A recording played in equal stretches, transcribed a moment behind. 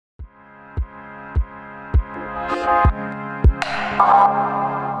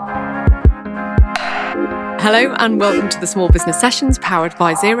Hello and welcome to the Small Business Sessions powered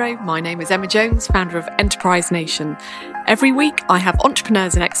by Xero. My name is Emma Jones, founder of Enterprise Nation. Every week I have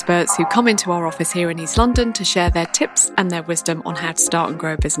entrepreneurs and experts who come into our office here in East London to share their tips and their wisdom on how to start and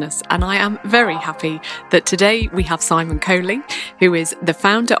grow a business. And I am very happy that today we have Simon Coley, who is the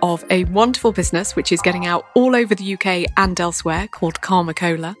founder of a wonderful business which is getting out all over the UK and elsewhere called Karma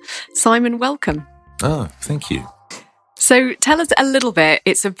Cola. Simon, welcome. Oh, thank you. So tell us a little bit.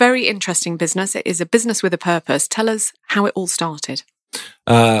 It's a very interesting business. It is a business with a purpose. Tell us how it all started.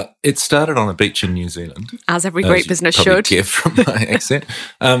 It started on a beach in New Zealand. As every great business should. Get from my accent.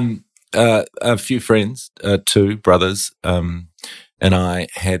 A few friends, two brothers, and I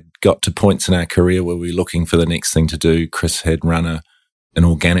had got to points in our career where we were looking for the next thing to do. Chris had run an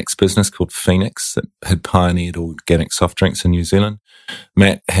organics business called Phoenix that had pioneered organic soft drinks in New Zealand.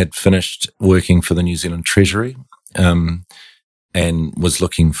 Matt had finished working for the New Zealand Treasury and was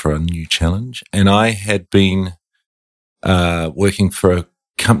looking for a new challenge. And I had been working for a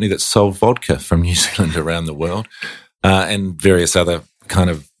company that sold vodka from New Zealand around the world and various other kind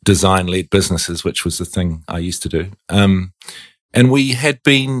of design-led businesses, which was the thing I used to do. And we had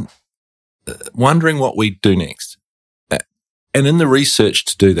been wondering what we'd do next. And in the research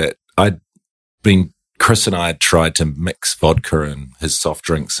to do that, Chris and I had tried to mix vodka and his soft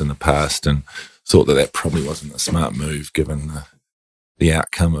drinks in the past and thought that probably wasn't a smart move given the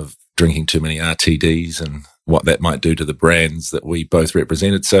outcome of drinking too many RTDs and what that might do to the brands that we both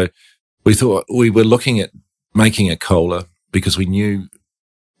represented. So we thought we were looking at making a cola because we knew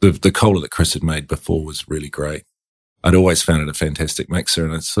the cola that Chris had made before was really great. I'd always found it a fantastic mixer,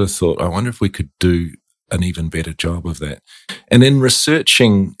 and I sort of thought, I wonder if we could do an even better job of that. And in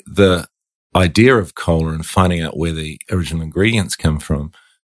researching the idea of cola and finding out where the original ingredients come from,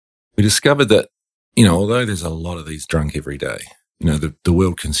 we discovered that, although there's a lot of these drunk every day, the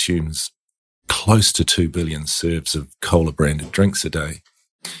world consumes close to 2 billion serves of cola branded drinks a day.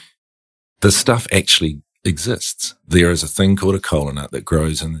 The stuff actually exists. There is a thing called a cola nut that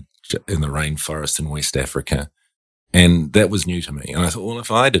grows in the rainforest in West Africa. And that was new to me. And I thought, well, if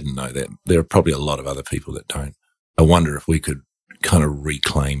I didn't know that, there are probably a lot of other people that don't. I wonder if we could kind of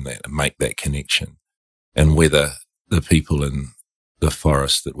reclaim that and make that connection, and whether the people in the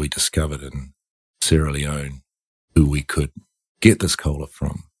forest that we discovered in Sierra Leone, who we could get this cola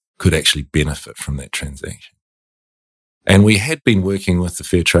from, could actually benefit from that transaction. And we had been working with the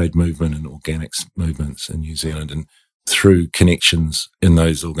fair trade movement and organics movements in New Zealand, and through connections in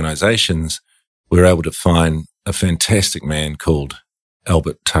those organisations, we were able to find a fantastic man called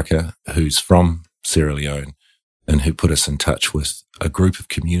Albert Tucker, who's from Sierra Leone, and who put us in touch with a group of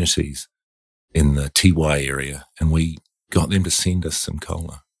communities in the Tiwai area, and we got them to send us some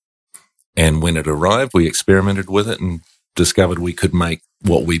cola. And when it arrived, we experimented with it and discovered we could make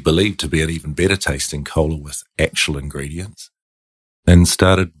what we believed to be an even better tasting cola with actual ingredients, and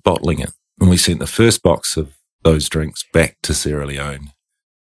started bottling it. And we sent the first box of those drinks back to Sierra Leone,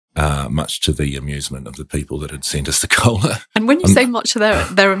 much to the amusement of the people that had sent us the cola. And when you say much to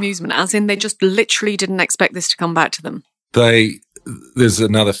their amusement, as in they just literally didn't expect this to come back to them? There's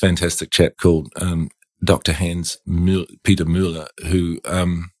another fantastic chap called Dr. Peter Müller, who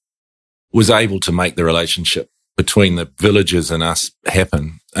was able to make the relationship between the villagers and us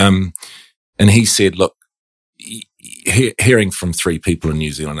happen. And he said, look, hearing from 3 people in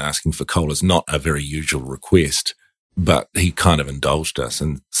New Zealand asking for cola is not a very usual request, but he kind of indulged us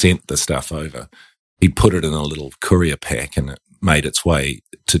and sent the stuff over. He put it in a little courier pack and it made its way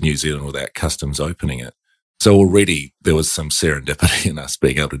to New Zealand without customs opening it. So already there was some serendipity in us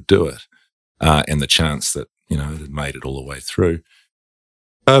being able to do it, and the chance that, it had made it all the way through.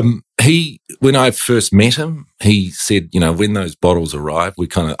 When I first met him, he said, when those bottles arrived,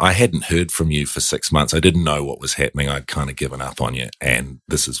 I hadn't heard from you for 6 months. I didn't know what was happening. I'd kind of given up on you. And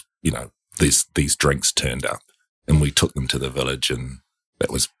this is, these drinks turned up, and we took them to the village, and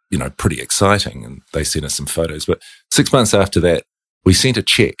that was, pretty exciting. And they sent us some photos. But 6 months after that, we sent a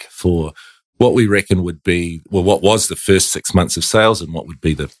check for what we reckon would be, what was the first 6 months of sales and what would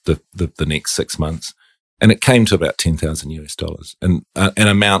be the next 6 months. And it came to about $10,000 and an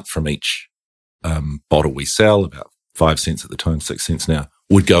amount from each bottle we sell, about 5 cents at the time, 6 cents now,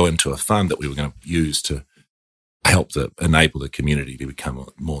 would go into a fund that we were going to use to help enable the community to become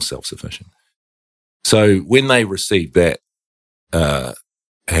more self-sufficient. So when they received that,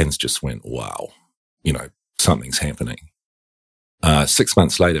 hands just went, wow, something's happening. 6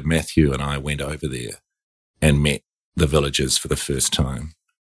 months later, Matthew and I went over there and met the villagers for the first time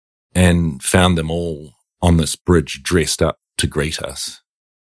and found them all on this bridge dressed up to greet us.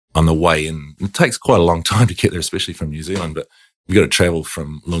 on the way in, it takes quite a long time to get there, especially from New Zealand, but you've got to travel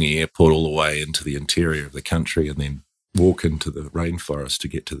from Lungi Airport all the way into the interior of the country and then walk into the rainforest to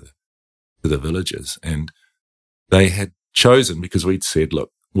get to the villages. And they had chosen, because we'd said,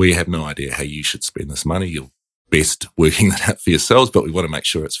 look, we have no idea how you should spend this money. You're best working that out for yourselves, but we want to make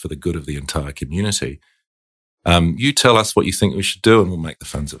sure it's for the good of the entire community. You tell us what you think we should do and we'll make the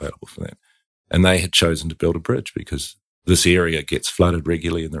funds available for that. And they had chosen to build a bridge because this area gets flooded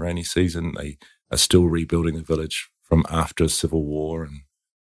regularly in the rainy season. They are still rebuilding the village from after Civil War. And,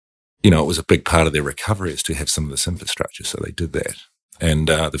 it was a big part of their recovery is to have some of this infrastructure. So they did that. And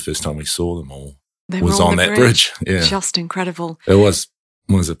the first time we saw them all was on that bridge. Yeah. Just incredible. It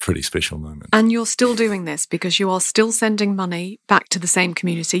was a pretty special moment. And you're still doing this because you are still sending money back to the same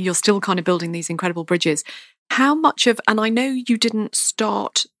community. You're still kind of building these incredible bridges. How much of, and I know you didn't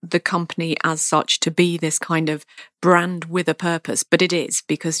start the company as such to be this kind of brand with a purpose, but it is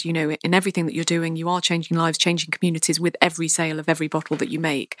because, in everything that you're doing, you are changing lives, changing communities with every sale of every bottle that you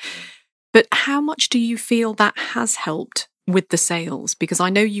make. But how much do you feel that has helped with the sales? Because I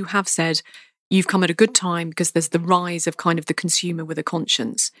know you have said you've come at a good time because there's the rise of kind of the consumer with a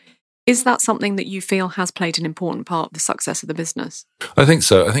conscience. Is that something that you feel has played an important part of the success of the business? I think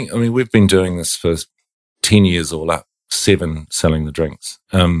so. We've been doing this for 10 years all up, 7 selling the drinks.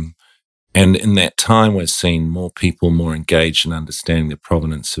 And in that time, we've seen more people more engaged in understanding the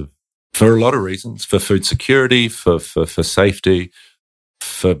provenance of, for a lot of reasons, for food security, for safety,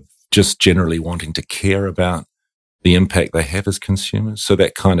 for just generally wanting to care about the impact they have as consumers. So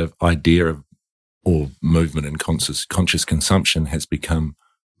that kind of idea of, or movement in conscious consumption has become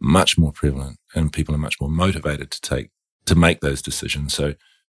much more prevalent and people are much more motivated to make those decisions. So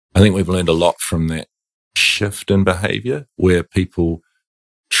I think we've learned a lot from that shift in behavior where people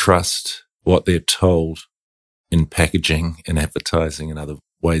trust what they're told in packaging and advertising and other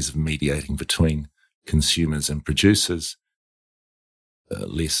ways of mediating between consumers and producers,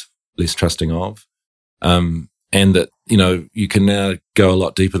 less trusting of. And that, you can now go a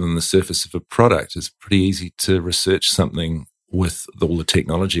lot deeper than the surface of a product. It's pretty easy to research something with all the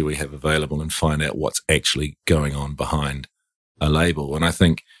technology we have available and find out what's actually going on behind a label. And I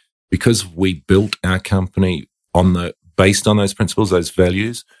think because we built our company based on those principles, those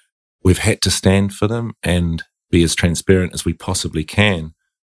values, we've had to stand for them and be as transparent as we possibly can,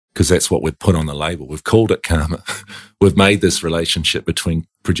 because that's what we've put on the label. We've called it Karma. We've made this relationship between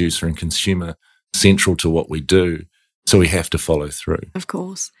producer and consumer central to what we do. So we have to follow through. Of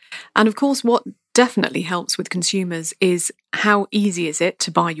course. And of course, what definitely helps with consumers is how easy is it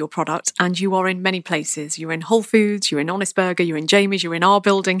to buy your product. And you are in many places. You're in Whole Foods, you're in Honest Burger, you're in Jamie's, you're in our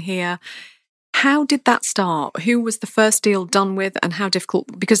building here. How did that start? Who was the first deal done with and how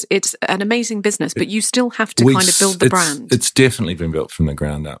difficult? Because it's an amazing business, but you still have to kind of build the brand. It's definitely been built from the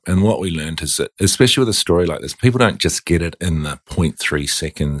ground up. And what we learned is that, especially with a story like this, people don't just get it in the 0.3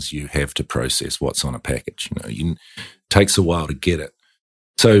 seconds you have to process what's on a package. It takes a while to get it.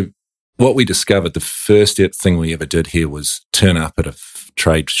 So what we discovered, the first thing we ever did here was turn up at a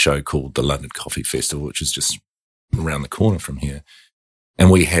trade show called the London Coffee Festival, which is just around the corner from here. And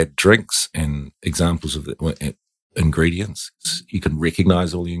we had drinks and examples of the ingredients. You could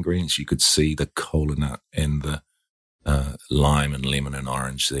recognize all the ingredients. You could see the kola nut and the lime and lemon and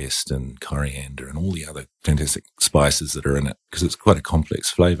orange zest and coriander and all the other fantastic spices that are in it, because it's quite a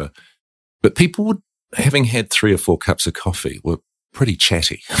complex flavor. But people having had 3 or 4 cups of coffee, were pretty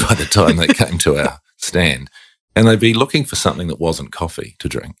chatty by the time they came to our stand. And they'd be looking for something that wasn't coffee to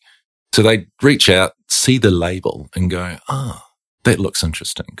drink. So they'd reach out, see the label and go, that looks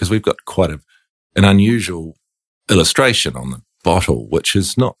interesting, because we've got quite an unusual illustration on the bottle, which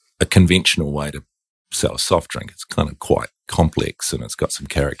is not a conventional way to sell a soft drink. It's kind of quite complex and it's got some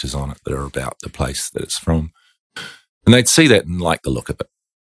characters on it that are about the place that it's from. And they'd see that and like the look of it.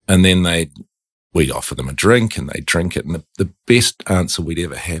 And then we'd offer them a drink and they'd drink it. And the best answer we'd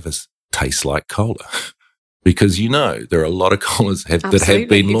ever have is tastes like cola. Because there are a lot of colas that have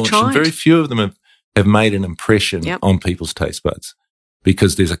been launched and very few of them have made an impression on people's taste buds,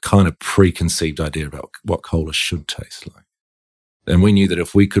 because there's a kind of preconceived idea about what cola should taste like. And we knew that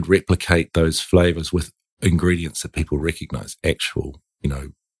if we could replicate those flavors with ingredients that people recognize, actual,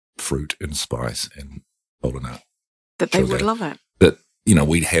 fruit and spice and cola nut, that they would love it. That,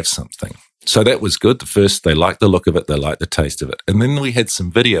 we'd have something. So that was good. They liked the look of it, they liked the taste of it. And then we had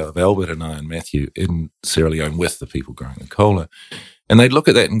some video of Albert and I and Matthew in Sierra Leone with the people growing the cola. And they'd look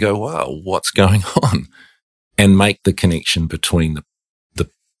at that and go, wow, what's going on? And make the connection between the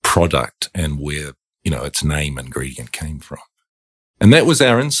product and where, its name ingredient came from. And that was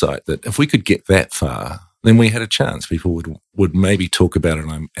our insight, that if we could get that far, then we had a chance. People would maybe talk about it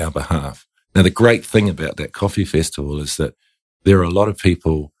on our behalf. Now, the great thing about that coffee festival is that there are a lot of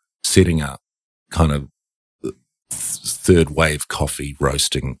people setting up kind of third wave coffee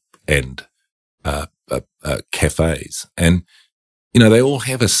roasting and cafes. And, they all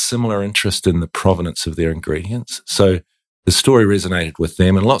have a similar interest in the provenance of their ingredients. So the story resonated with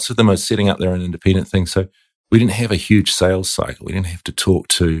them, and lots of them are setting up their own independent thing. So we didn't have a huge sales cycle. We didn't have to talk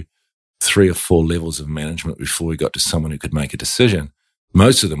to 3 or 4 levels of management before we got to someone who could make a decision.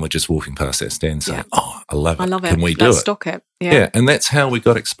 Most of them were just walking past that stand saying, "Oh, I love it. Can we do Let's it? stock it." Yeah. And that's how we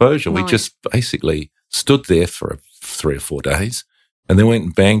got exposure. Nice. We just basically stood there for 3 or 4 days and then went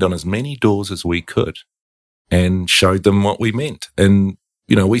and banged on as many doors as we could and showed them what we meant. And,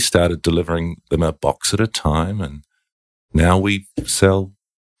 we started delivering them a box at a time, and now we sell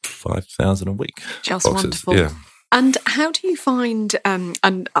 5,000 a week. Just boxes. Wonderful. Yeah. And how do you find, and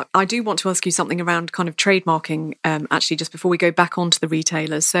I do want to ask you something around kind of trademarking, actually, just before we go back onto the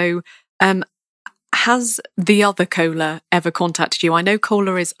retailers. So has the other cola ever contacted you? I know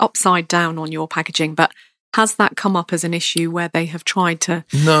cola is upside down on your packaging, but has that come up as an issue where they have tried to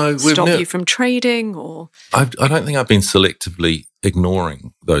stop you from trading? Or I don't think I've been selectively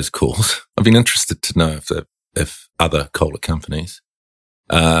ignoring those calls. I've been interested to know if other cola companies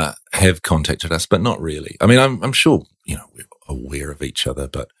have contacted us, but not really. I mean, I'm sure we're aware of each other,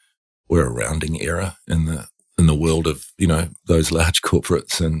 but we're a rounding error in the world of those large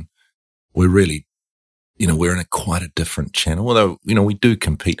corporates, and we're really we're in quite a different channel. Although we do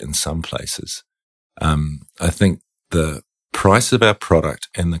compete in some places. I think the price of our product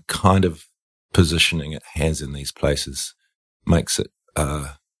and the kind of positioning it has in these places makes it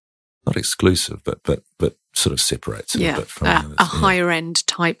not exclusive, but sort of separates it a bit from the others. A higher end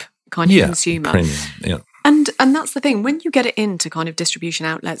type kind of consumer. Premium, yeah. And that's the thing, when you get it into kind of distribution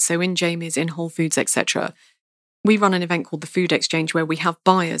outlets, so in Jamie's, in Whole Foods, etc., we run an event called the Food Exchange where we have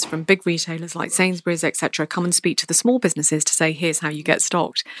buyers from big retailers like Sainsbury's, etc., come and speak to the small businesses to say, here's how you get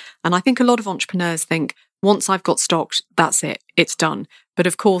stocked. And I think a lot of entrepreneurs think, once I've got stocked, that's it, it's done. But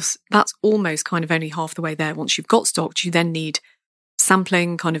of course, that's almost kind of only half the way there. Once you've got stocked, you then need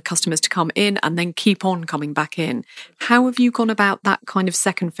sampling, kind of customers to come in and then keep on coming back in. How have you gone about that kind of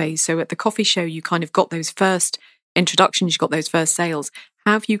second phase? So at the coffee show, you kind of got those first introductions, you got those first sales.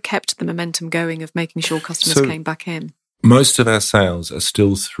 How have you kept the momentum going of making sure customers came back in? Most of our sales are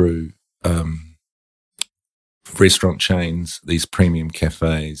still through restaurant chains, these premium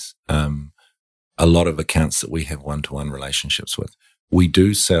cafes, a lot of accounts that we have one-to-one relationships with. We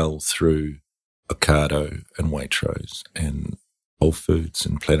do sell through Ocado and Waitrose and Whole Foods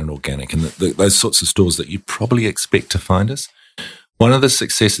and Planet Organic and those sorts of stores that you probably expect to find us. One of the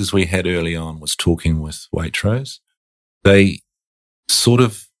successes we had early on was talking with Waitrose. They sort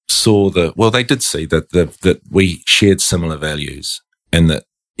of saw they did see that we shared similar values, and that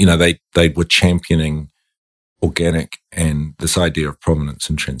they were championing organic and this idea of provenance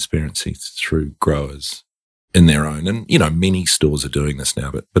and transparency through growers in their own. And many stores are doing this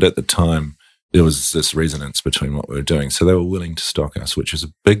now, but at the time there was this resonance between what we were doing, so they were willing to stock us, which was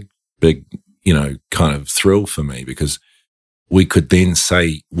a big kind of thrill for me, because we could then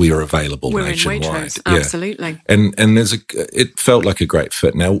say we are available nationwide. We're in Waitrose, absolutely. And it felt like a great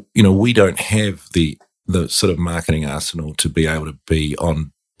fit. Now, we don't have the sort of marketing arsenal to be able to be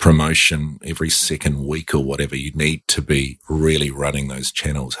on promotion every second week or whatever. You need to be really running those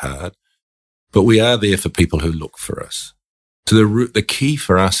channels hard. But we are there for people who look for us. So the key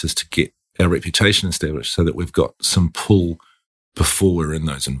for us is to get our reputation established so that we've got some pull before we're in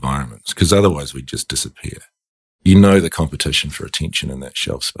those environments, because otherwise we just disappear. The competition for attention in that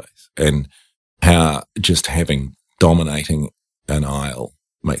shelf space, and how just dominating an aisle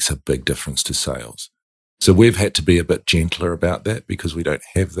makes a big difference to sales. So we've had to be a bit gentler about that, because we don't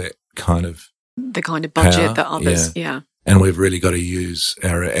have that kind of budget power, that others, And we've really got to use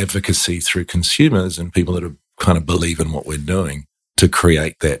our advocacy through consumers and people that kind of believe in what we're doing to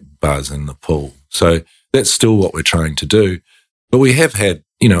create that buzz in the pool. So that's still what we're trying to do. But we have had,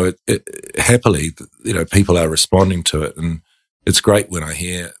 happily, people are responding to it. And it's great when I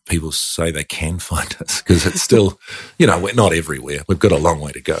hear people say they can find us, because it's still, we're not everywhere. We've got a long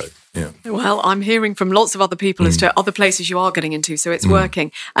way to go. Yeah. Well, I'm hearing from lots of other people as to other places you are getting into, so it's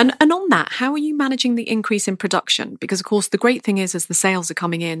working. And on that, how are you managing the increase in production? Because, of course, the great thing is, as the sales are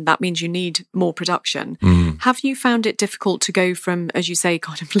coming in, that means you need more production. Have you found it difficult to go from, as you say,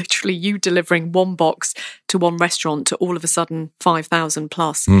 kind of literally you delivering one box to one restaurant to all of a sudden 5,000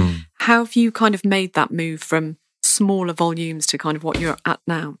 plus? How have you kind of made that move from smaller volumes to kind of what you're at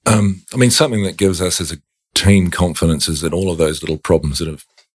now? Something that gives us as a team confidence is that all of those little problems that have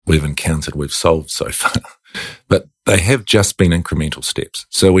encountered, we've solved so far. But they have just been incremental steps.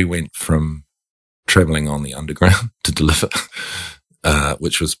 So we went from travelling on the underground to deliver,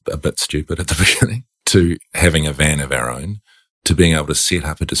 which was a bit stupid at the beginning, to having a van of our own, to being able to set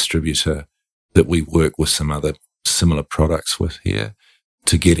up a distributor that we work with some other similar products with here,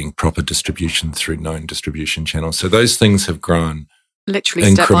 to getting proper distribution through known distribution channels. So those things have grown literally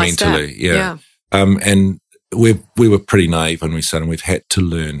incrementally. Step by step. Yeah. And we were pretty naive when we started, and we've had to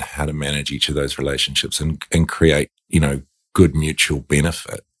learn how to manage each of those relationships and create, good mutual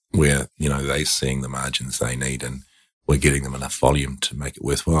benefit where, they're seeing the margins they need and we're getting them enough volume to make it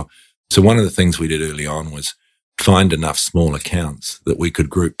worthwhile. So one of the things we did early on was find enough small accounts that we could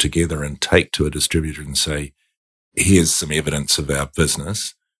group together and take to a distributor and say, here's some evidence of our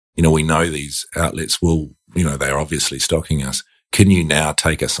business. We know these outlets will, they're obviously stocking us. Can you now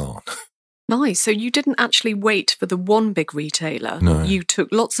take us on? Nice. So you didn't actually wait for the one big retailer. No. You took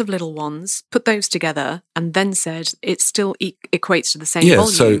lots of little ones, put those together, and then said it still equates to the same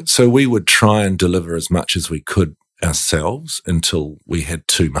volume. Yeah, so we would try and deliver as much as we could ourselves until we had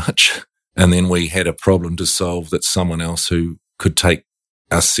too much. And then we had a problem to solve that someone else who could take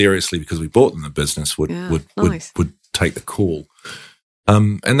us seriously because we bought them the business would take the call.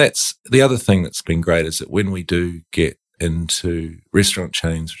 And that's the other thing that's been great is that when we do get into restaurant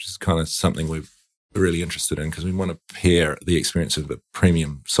chains, which is kind of something we're really interested in because we want to pair the experience of a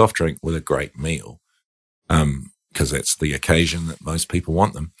premium soft drink with a great meal, because that's the occasion that most people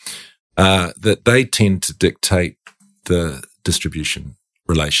want them, that they tend to dictate the distribution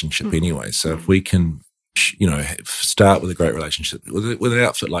relationship anyway. So if we can, start with a great relationship with an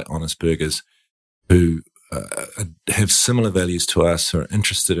outfit like Honest Burgers, who have similar values to us, who are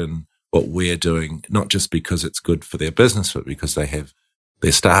interested in what we're doing, not just because it's good for their business, but because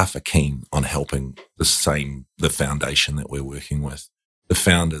their staff are keen on helping the foundation that we're working with. The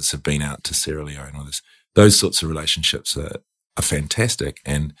founders have been out to Sierra Leone with us. Those sorts of relationships are fantastic.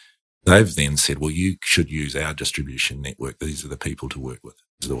 And they've then said, well, you should use our distribution network. These are the people to work with.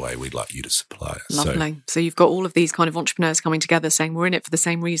 This is the way we'd like you to supply us. Lovely. So you've got all of these kind of entrepreneurs coming together saying we're in it for the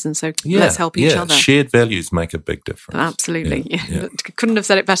same reason, so let's help each other. Shared values make a big difference. Absolutely. Yeah. Couldn't have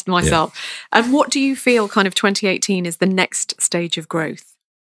said it better than myself. Yeah. And what do you feel kind of 2018 is the next stage of growth?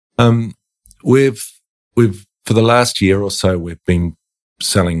 We've for the last year or so, we've been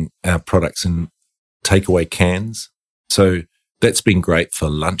selling our products in takeaway cans. So that's been great for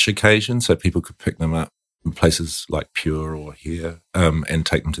lunch occasions, so people could pick them up in places like Pure or here and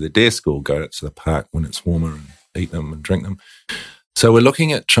take them to their desk or go out to the park when it's warmer and eat them and drink them. So we're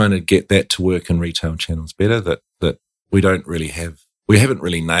looking at trying to get that to work in retail channels better, that we haven't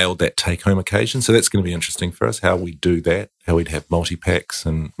really nailed that take-home occasion. So that's going to be interesting for us, how we do that, how we'd have multi-packs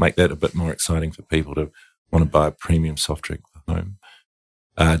and make that a bit more exciting for people to want to buy a premium soft drink for home.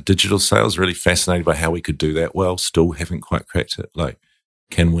 Digital sales, really fascinated by how we could do that well, still haven't quite cracked it. Like,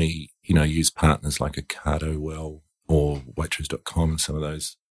 can we, use partners like Ocado well or Waitrose.com and some of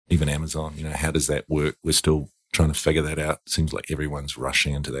those, even Amazon, how does that work? We're still trying to figure that out. It seems like everyone's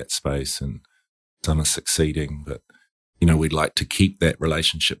rushing into that space and some are succeeding, but, we'd like to keep that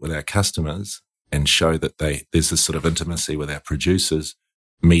relationship with our customers and show that there's this sort of intimacy with our producers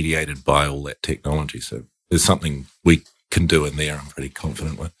mediated by all that technology. So there's something we can do in there I'm pretty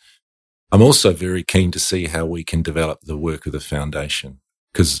confident with. I'm also very keen to see how we can develop the work of the foundation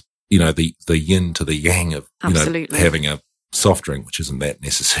because, the yin to the yang of, having a soft drink, which isn't that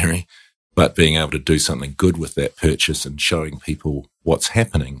necessary, but being able to do something good with that purchase and showing people what's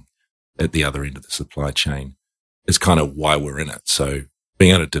happening at the other end of the supply chain is kind of why we're in it. So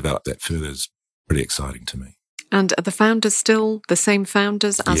being able to develop that further is pretty exciting to me. And are the founders still the same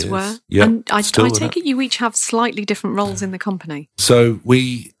founders as were? Yeah. And I take it you each have slightly different roles in the company. So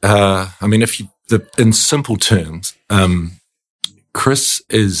we, in simple terms, Chris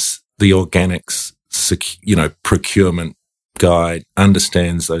is the organics, procurement guy,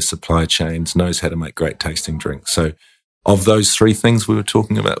 understands those supply chains, knows how to make great tasting drinks. So of those three things we were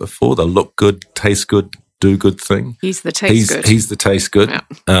talking about before, the look good, taste good, do good thing. He's the taste good. He's the taste good.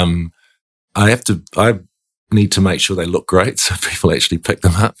 Yeah. I need to make sure they look great so people actually pick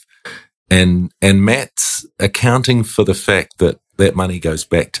them up. And Matt's accounting for the fact that money goes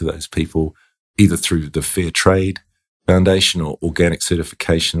back to those people either through the Fair Trade Foundation or organic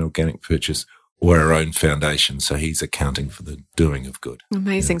certification, organic purchase, or our own foundation. So he's accounting for the doing of good.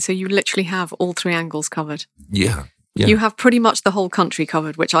 Amazing. So you literally have all three angles covered. Yeah. You have pretty much the whole country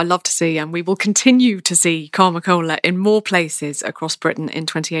covered, which I love to see, and we will continue to see Karma Cola in more places across Britain in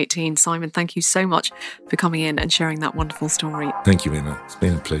 2018. Simon, thank you so much for coming in and sharing that wonderful story. Thank you, Emma. It's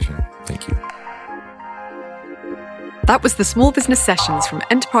been a pleasure. Thank you. That was the Small Business Sessions from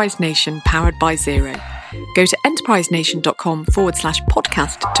Enterprise Nation, powered by Xero. Go to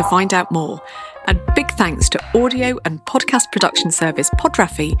enterprisenation.com/podcast to find out more. And big thanks to audio and podcast production service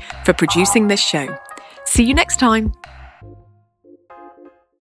Podraffy for producing this show. See you next time.